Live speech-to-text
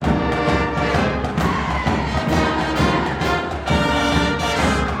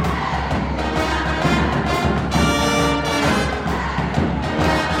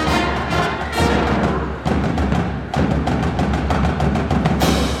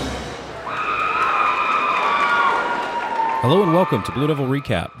Hello and welcome to Blue Devil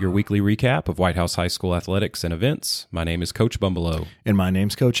Recap, your weekly recap of White House High School athletics and events. My name is Coach Bumbelow. And my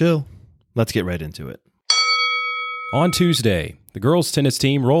name's Coach Hill. Let's get right into it. On Tuesday, the girls' tennis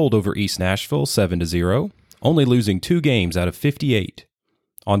team rolled over East Nashville 7-0, only losing 2 games out of 58.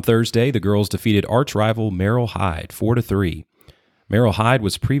 On Thursday, the girls defeated arch-rival Merrill Hyde 4-3. Merrill Hyde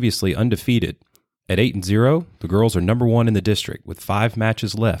was previously undefeated. At 8-0, the girls are number 1 in the district with 5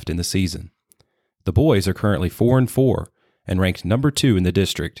 matches left in the season. The boys are currently 4-4 and ranked number 2 in the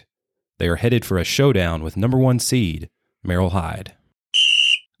district. They are headed for a showdown with number 1 seed, Merrill Hyde.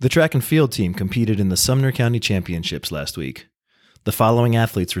 The track and field team competed in the Sumner County Championships last week. The following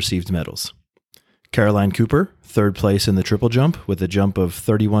athletes received medals. Caroline Cooper, 3rd place in the triple jump with a jump of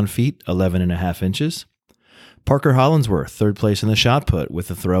 31 feet, 11.5 inches. Parker Hollinsworth, 3rd place in the shot put with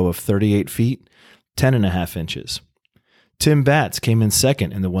a throw of 38 feet, 10.5 inches. Tim Batts came in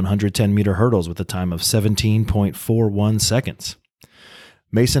 2nd in the 110-meter hurdles with a time of 17.41 seconds.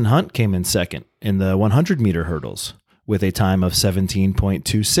 Mason Hunt came in 2nd in the 100-meter hurdles with a time of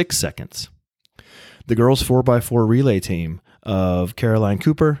 17.26 seconds. The girls' 4x4 relay team of Caroline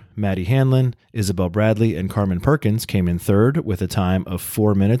Cooper, Maddie Hanlon, Isabel Bradley, and Carmen Perkins came in 3rd with a time of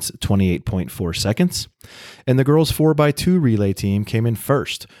 4 minutes, 28.4 seconds. And the girls' 4x2 relay team came in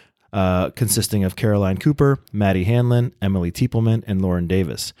 1st, consisting of Caroline Cooper, Maddie Hanlon, Emily Tiepelman, and Lauren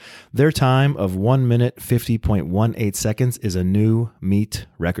Davis. Their time of 1 minute, 50.18 seconds is a new meet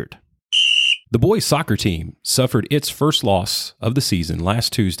record. The boys' soccer team suffered its first loss of the season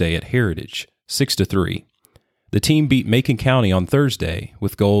last Tuesday at Heritage, 6-3. The team beat Macon County on Thursday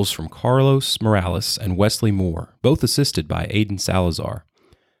with goals from Carlos Morales and Wesley Moore, both assisted by Aiden Salazar.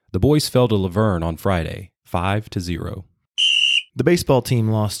 The boys fell to Laverne on Friday, 5-0. The baseball team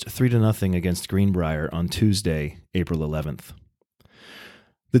lost 3-0 against Greenbrier on Tuesday, April 11th.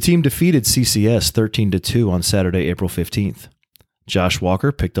 The team defeated CCS 13-2 on Saturday, April 15th. Josh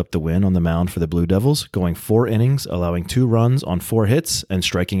Walker picked up the win on the mound for the Blue Devils, going 4 innings, allowing 2 runs on 4 hits and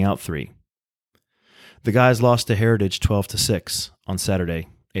striking out 3. The guys lost to Heritage 12-6 on Saturday,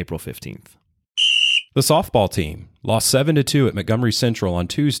 April 15th. The softball team lost 7-2 at Montgomery Central on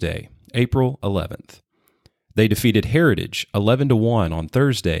Tuesday, April 11th. They defeated Heritage 11-1 on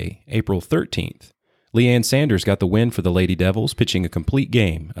Thursday, April 13th. Leanne Sanders got the win for the Lady Devils, pitching a complete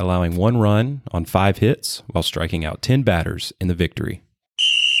game, allowing 1 run on 5 hits while striking out 10 batters in the victory.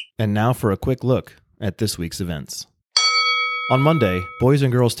 And now for a quick look at this week's events. On Monday, boys and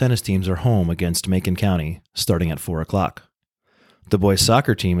girls tennis teams are home against Macon County, starting at 4 o'clock. The boys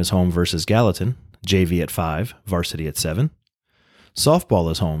soccer team is home versus Gallatin, JV at 5, varsity at 7. Softball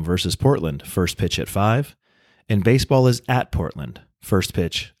is home versus Portland, first pitch at 5. And baseball is at Portland, first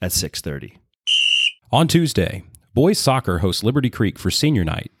pitch at 6:30. On Tuesday, boys soccer hosts Liberty Creek for senior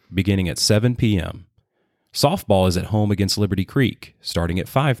night, beginning at 7 p.m. Softball is at home against Liberty Creek, starting at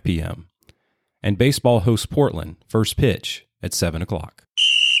 5 p.m. And baseball hosts Portland, first pitch at 7 o'clock.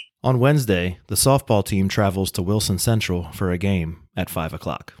 On Wednesday, the softball team travels to Wilson Central for a game at 5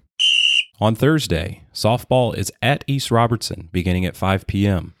 o'clock. On Thursday, softball is at East Robertson, beginning at 5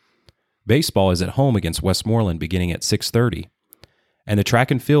 p.m. Baseball is at home against Westmoreland beginning at 6:30, and the track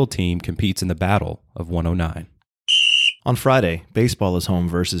and field team competes in the Battle of 109. On Friday, baseball is home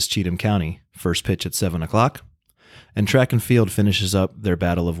versus Cheatham County, first pitch at 7 o'clock, and track and field finishes up their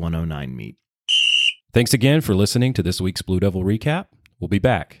Battle of 109 meet. Thanks again for listening to this week's Blue Devil Recap. We'll be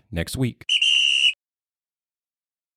back next week.